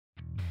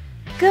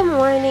Good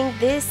morning.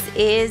 This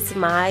is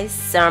my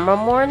summer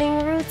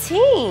morning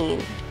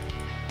routine.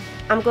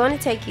 I'm going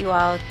to take you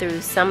all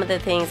through some of the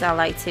things I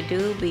like to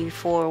do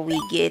before we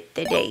get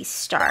the day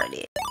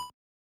started.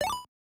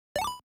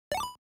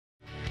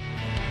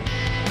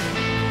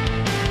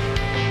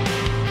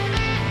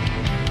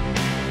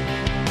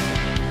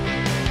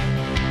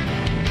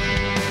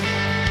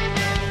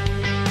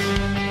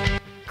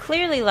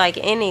 Clearly, like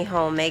any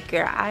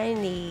homemaker, I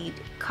need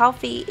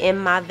coffee in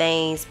my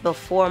veins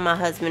before my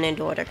husband and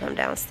daughter come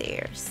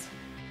downstairs.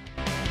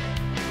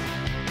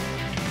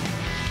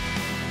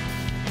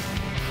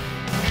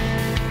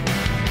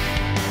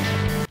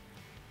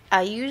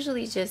 I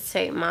usually just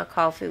take my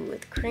coffee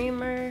with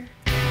creamer.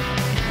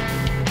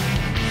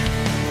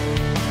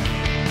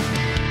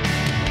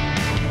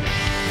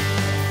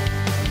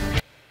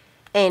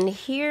 And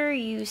here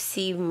you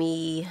see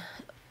me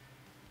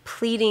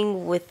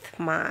pleading with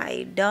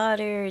my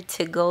daughter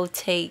to go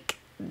take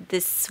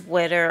this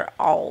sweater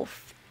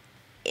off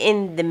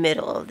in the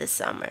middle of the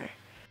summer.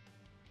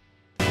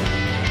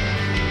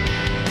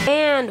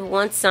 And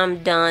once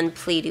I'm done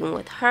pleading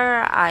with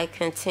her, I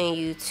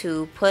continue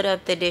to put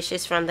up the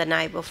dishes from the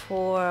night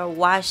before,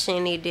 wash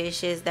any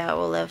dishes that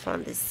were left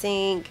on the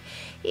sink,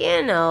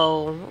 you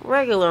know,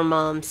 regular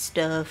mom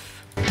stuff.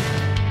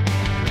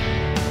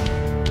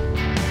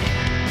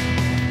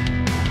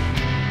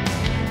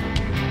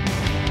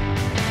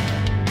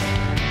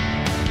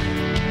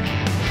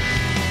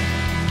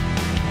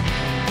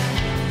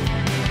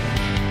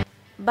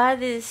 By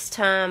this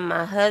time,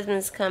 my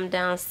husband's come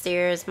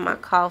downstairs, my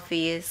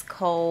coffee is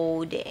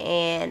cold,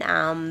 and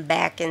I'm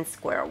back in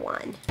square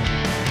one.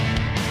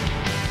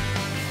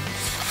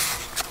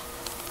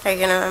 Are you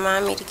gonna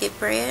remind me to get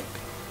bread?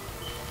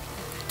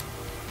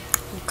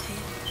 Okay.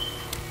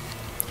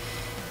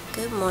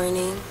 Good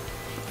morning.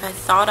 I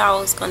thought I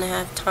was gonna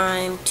have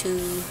time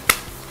to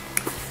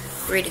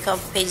read a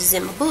couple pages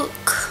in my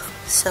book.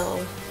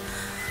 So,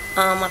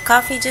 my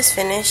coffee just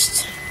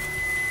finished.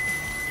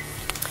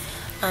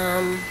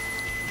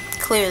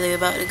 Clearly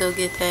about to go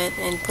get that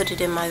and put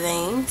it in my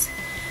veins.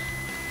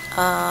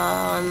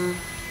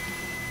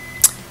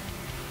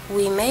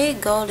 We may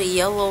go to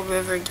Yellow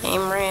River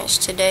Game Ranch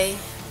today,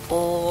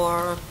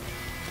 or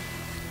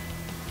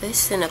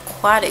it's an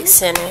aquatic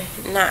center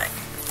not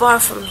far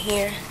from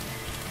here.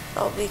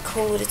 It'll be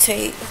cool to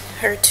take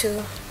her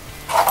to.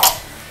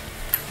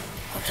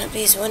 Open up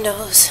these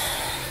windows.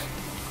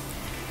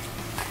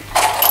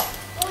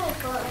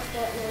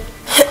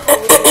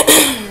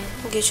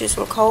 Get you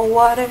some cold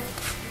water.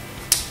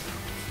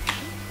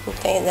 I'm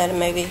thinking that'll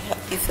maybe help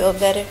you feel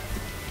better.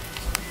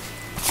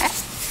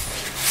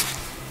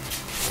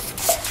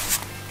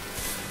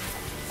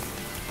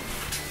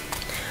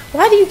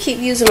 Why do you keep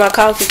using my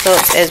coffee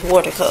cups as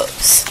water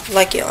cups,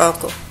 like your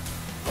uncle?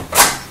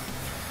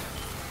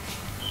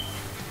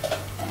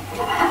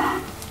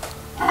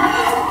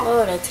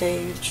 Lord, I tell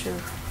you the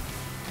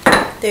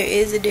truth. There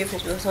is a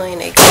difference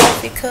between a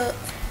coffee cup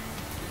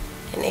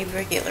and a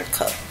regular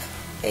cup.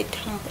 A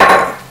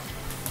tumbler,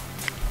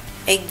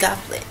 a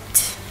goblet.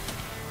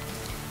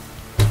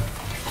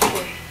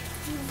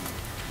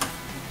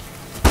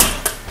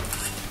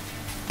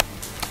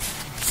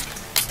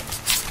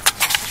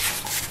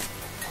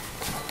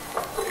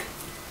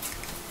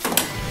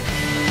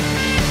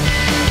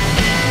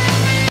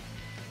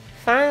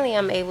 Finally,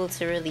 I'm able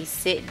to really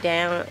sit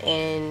down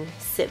and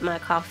sip my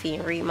coffee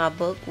and read my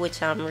book,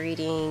 which I'm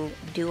reading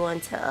Do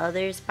Unto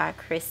Others by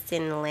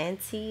Kristen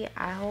Lancey.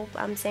 I hope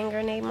I'm saying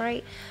her name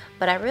right,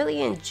 but I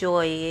really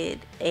enjoy it.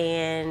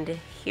 And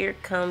here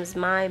comes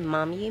my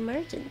mommy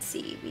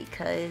emergency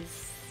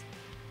because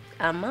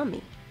I'm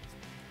mommy.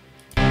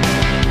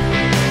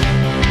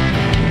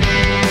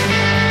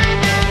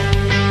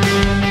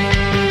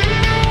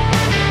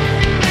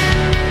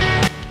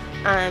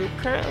 I'm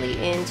currently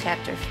in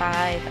chapter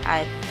 5.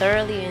 I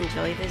thoroughly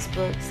enjoy this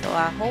book, so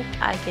I hope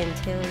I can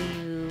tell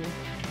you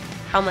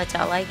how much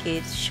I like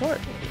it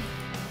shortly.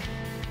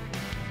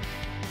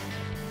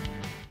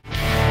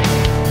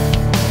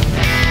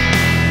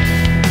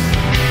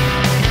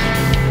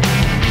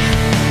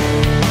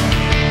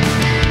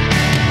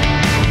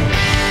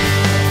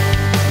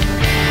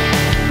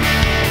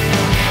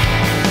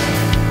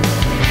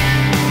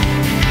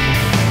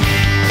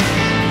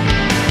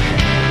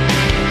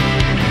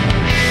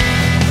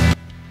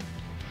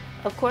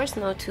 Of course,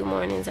 no two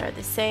mornings are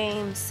the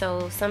same,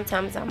 so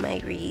sometimes I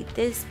might read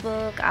this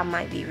book, I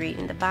might be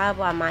reading the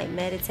Bible, I might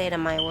meditate, I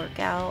might work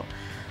out.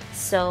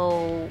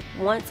 So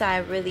once I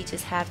really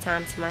just have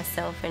time to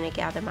myself and to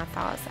gather my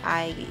thoughts,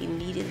 I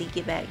immediately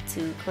get back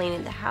to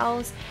cleaning the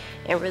house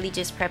and really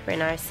just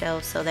prepping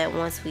ourselves so that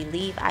once we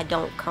leave, I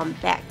don't come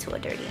back to a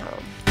dirty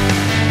home.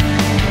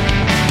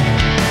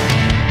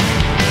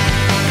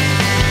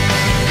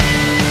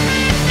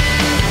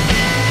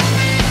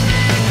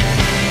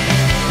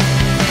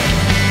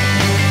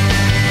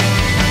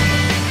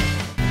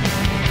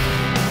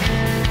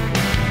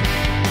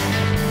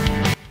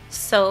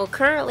 So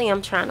currently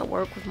I'm trying to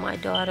work with my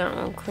daughter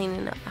on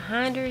cleaning up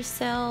behind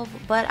herself,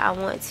 but I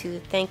want to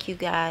thank you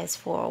guys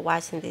for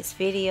watching this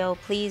video.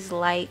 Please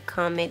like,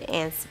 comment,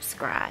 and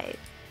subscribe.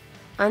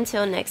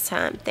 Until next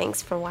time,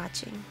 thanks for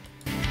watching.